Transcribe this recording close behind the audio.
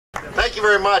thank you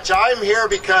very much. I'm here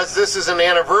because this is an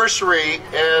anniversary,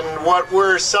 and what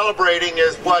we're celebrating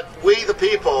is what we, the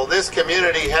people, this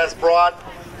community, has brought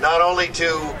not only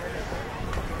to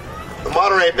the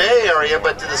Monterey Bay area,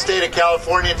 but to the state of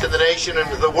California, to the nation, and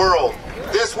to the world.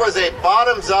 This was a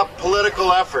bottoms-up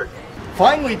political effort.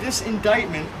 Finally, this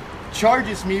indictment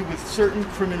charges me with certain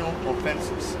criminal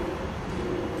offenses.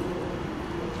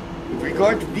 With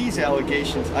regard to these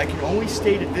allegations, I can only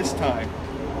state at this time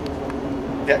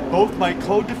that both my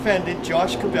co-defendant,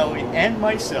 Josh Cavelli, and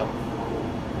myself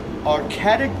are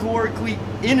categorically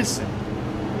innocent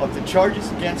of the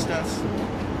charges against us,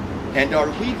 and our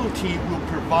legal team will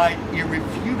provide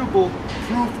irrefutable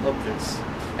proof of this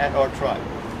at our trial.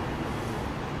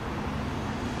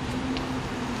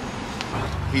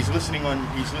 He's listening on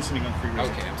free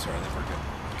radio. Okay, I'm sorry, then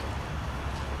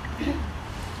we're good.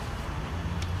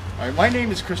 All right, my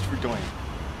name is Christopher Doyen,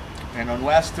 and on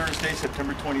last Thursday,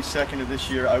 September 22nd of this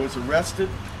year, I was arrested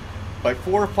by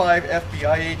 4 or 5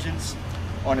 FBI agents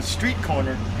on a street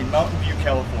corner in Mountain View,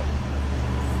 California.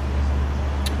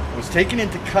 I was taken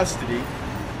into custody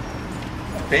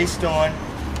based on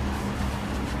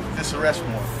this arrest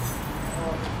warrant,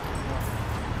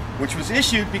 which was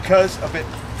issued because of a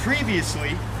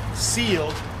previously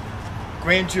sealed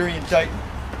grand jury indictment.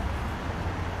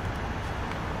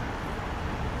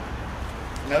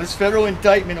 Now, this federal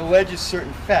indictment alleges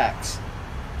certain facts,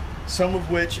 some of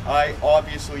which I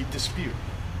obviously dispute.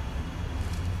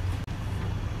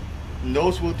 And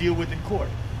those we'll deal with in court.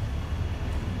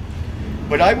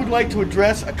 But I would like to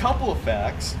address a couple of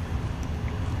facts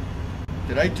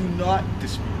that I do not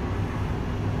dispute.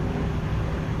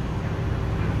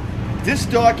 This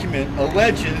document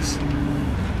alleges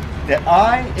that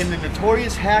I am the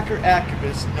notorious hacker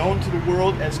activist known to the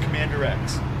world as Commander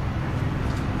X.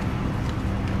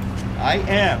 I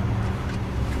am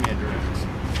Commander X.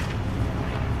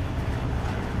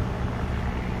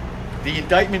 The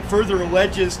indictment further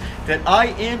alleges that I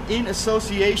am in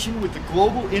association with the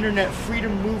global internet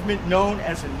freedom movement known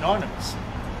as Anonymous.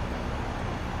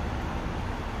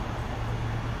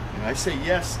 And I say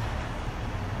yes,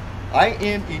 I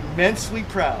am immensely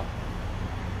proud,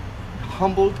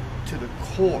 humbled to the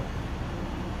core,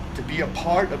 to be a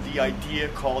part of the idea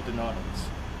called Anonymous.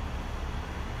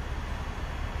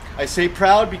 I say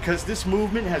proud because this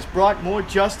movement has brought more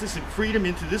justice and freedom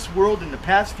into this world in the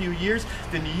past few years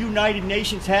than the United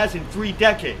Nations has in 3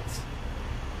 decades.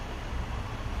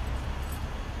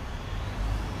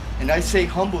 And I say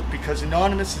humbled because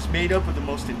Anonymous is made up of the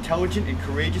most intelligent and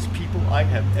courageous people I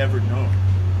have ever known.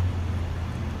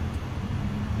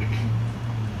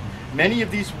 Many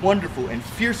of these wonderful and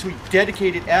fiercely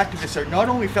dedicated activists are not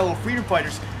only fellow freedom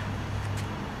fighters,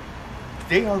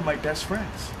 they are my best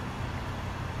friends.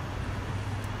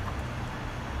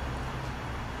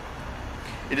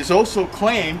 It is also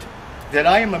claimed that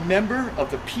I am a member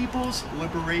of the People's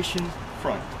Liberation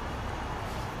Front,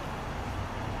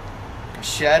 a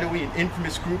shadowy and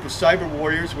infamous group of cyber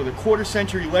warriors with a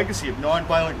quarter-century legacy of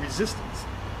nonviolent resistance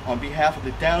on behalf of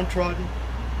the downtrodden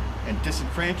and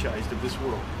disenfranchised of this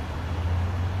world.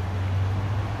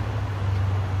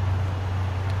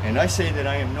 And I say that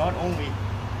I am not only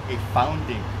a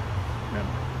founding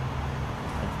member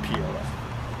of PLF,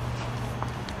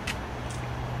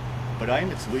 but I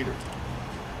am its leader,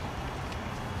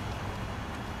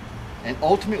 and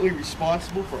ultimately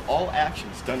responsible for all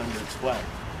actions done under its flag.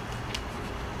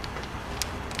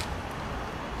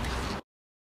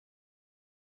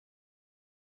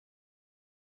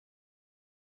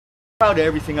 Proud of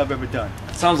everything I've ever done.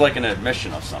 It sounds like an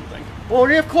admission of something. Well,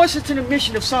 of course it's an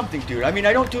admission of something, dude. I mean,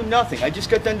 I don't do nothing. I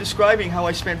just got done describing how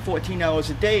I spend 14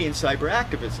 hours a day in cyber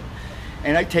activism.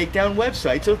 And I take down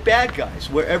websites of bad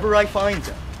guys wherever I find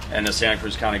them. And the Santa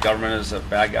Cruz County government is a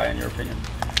bad guy in your opinion?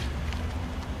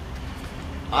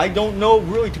 I don't know,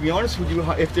 really, to be honest with you,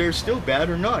 if they're still bad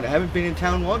or not. I haven't been in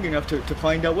town long enough to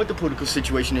find out what the political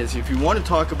situation is. If you want to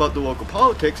talk about the local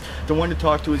politics, the one to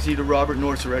talk to is either Robert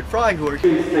Norris or Ed Fry, who are...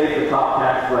 State the top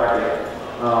tax bracket.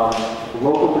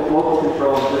 Local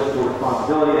control and fiscal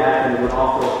responsibility act, and it would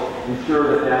also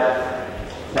ensure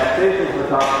that taxation for the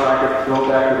top bracket go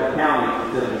back to the county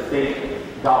instead of the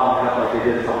state gobbling it up like they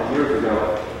did a couple years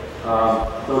ago.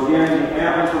 So again, you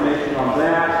have information on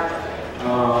that.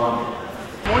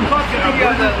 One buck to the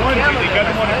other. They got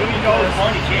him on $1 million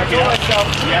money. Can't get up.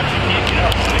 You actually can't get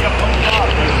up. So they got one job.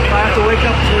 I have to wake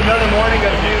up to another morning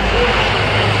of new.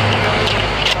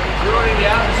 Ruining the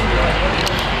atmosphere.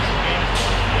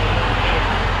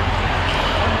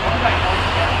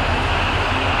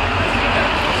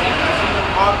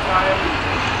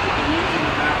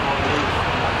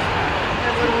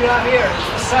 What do we have here?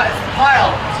 It's a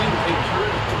pile.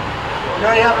 You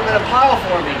already have them in a pile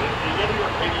for me.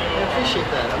 I appreciate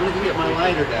that. I'm going to get my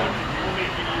lighter down.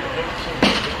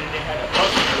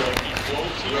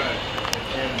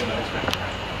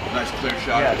 Nice clear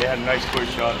shot. Yeah, they had a nice clear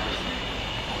shot.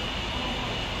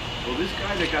 Well, this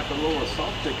guy that got the low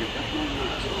assault ticket, that's one of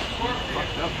the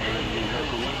fucked up. I mean, that's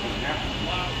the one thing happened.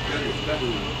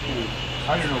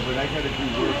 I don't know, but I gotta do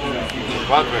work for that.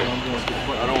 Patrick,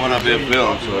 I don't want to be a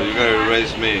villain, so you gotta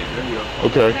erase me.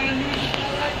 Okay.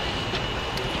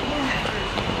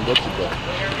 I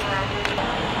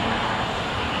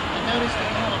noticed that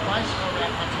you have a bicycle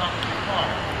rack on top of your car.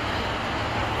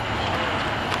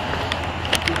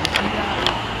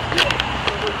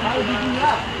 How did you do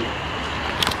that?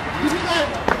 Did you do that?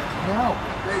 No.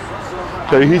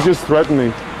 Okay, he just threatened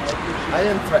me. I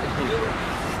didn't threaten you.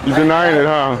 You're denying it,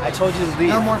 huh? I told you to leave.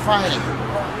 No more fighting.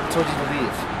 I told you to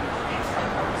leave.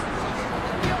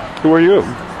 Who are you?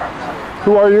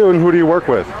 Who are you and who do you work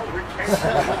with?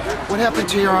 What happened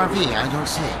to your RV? I don't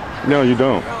see. No, you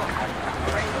don't.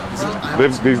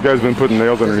 These guys have been putting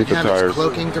nails underneath the Does it have tires. its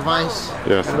cloaking device?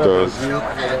 Yes, it does.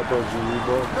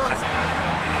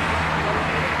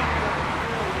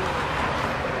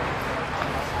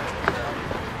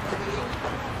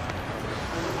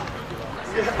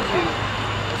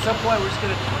 At some point, we're just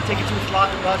going to take it to its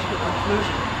logical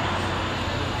conclusion.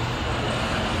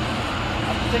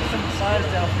 I'll take some signs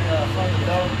down from the front of the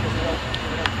door because they don't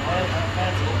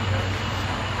fancy it.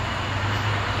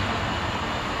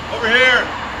 Over here!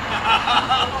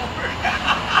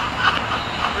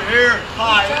 Over here!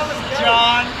 Hi, this is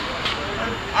John.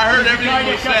 I heard everything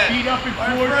you said. Beat up in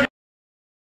Ford.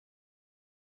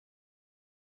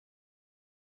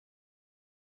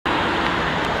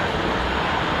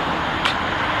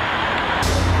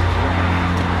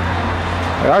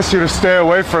 I asked you to stay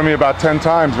away from me about 10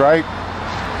 times, right?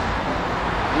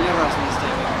 You never asked me to stay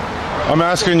away. I'm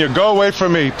asking you, go away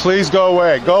from me. Please go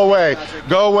away. Go away.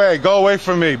 Go away. Go away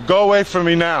from me. Go away from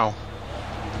me now.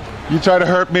 You tried to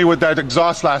hurt me with that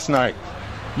exhaust last night.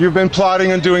 You've been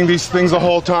plotting and doing these things the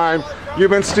whole time.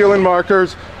 You've been stealing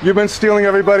markers. You've been stealing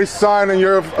everybody's sign, and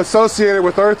you're associated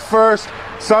with Earth First,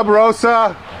 Sub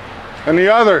Rosa, and the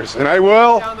others. And I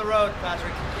will. Get down the road,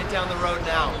 Patrick. Get down the road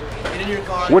now. Get in your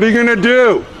car. What are you going to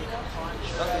do?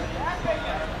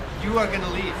 You are going to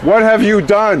leave. What have you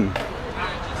done?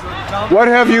 What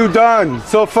have you done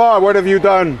so far? What have you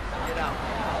done? Get out.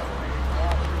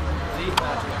 Leave,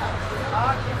 Patrick.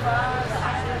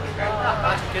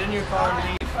 Patrick, get in your car and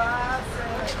leave.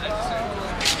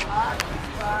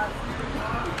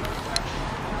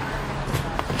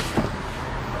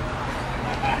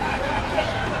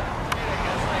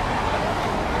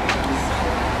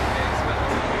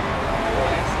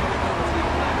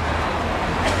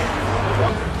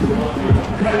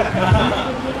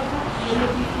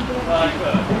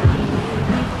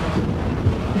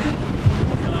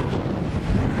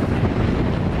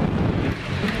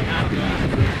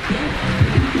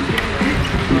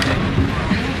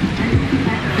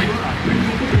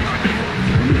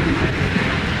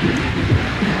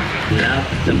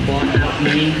 The ball out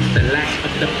me, the last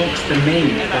of the books, the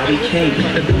main body cake,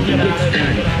 the boogie gets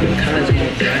done, the colors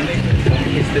more bright, one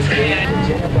hits the square,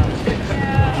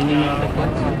 hanging on the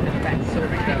button, the fat so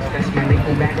cakes, that's my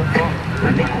nickel bag of funk, my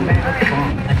nickel bag of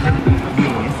funk,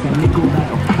 yes, a nickel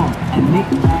bag of funk, a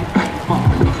nickel bag of funk.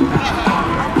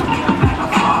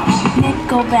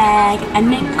 Nickel bag, a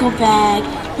nickel bag,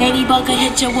 Ladybug will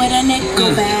hit you with a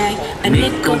nickel bag, a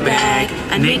nickel bag,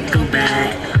 a nickel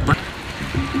bag.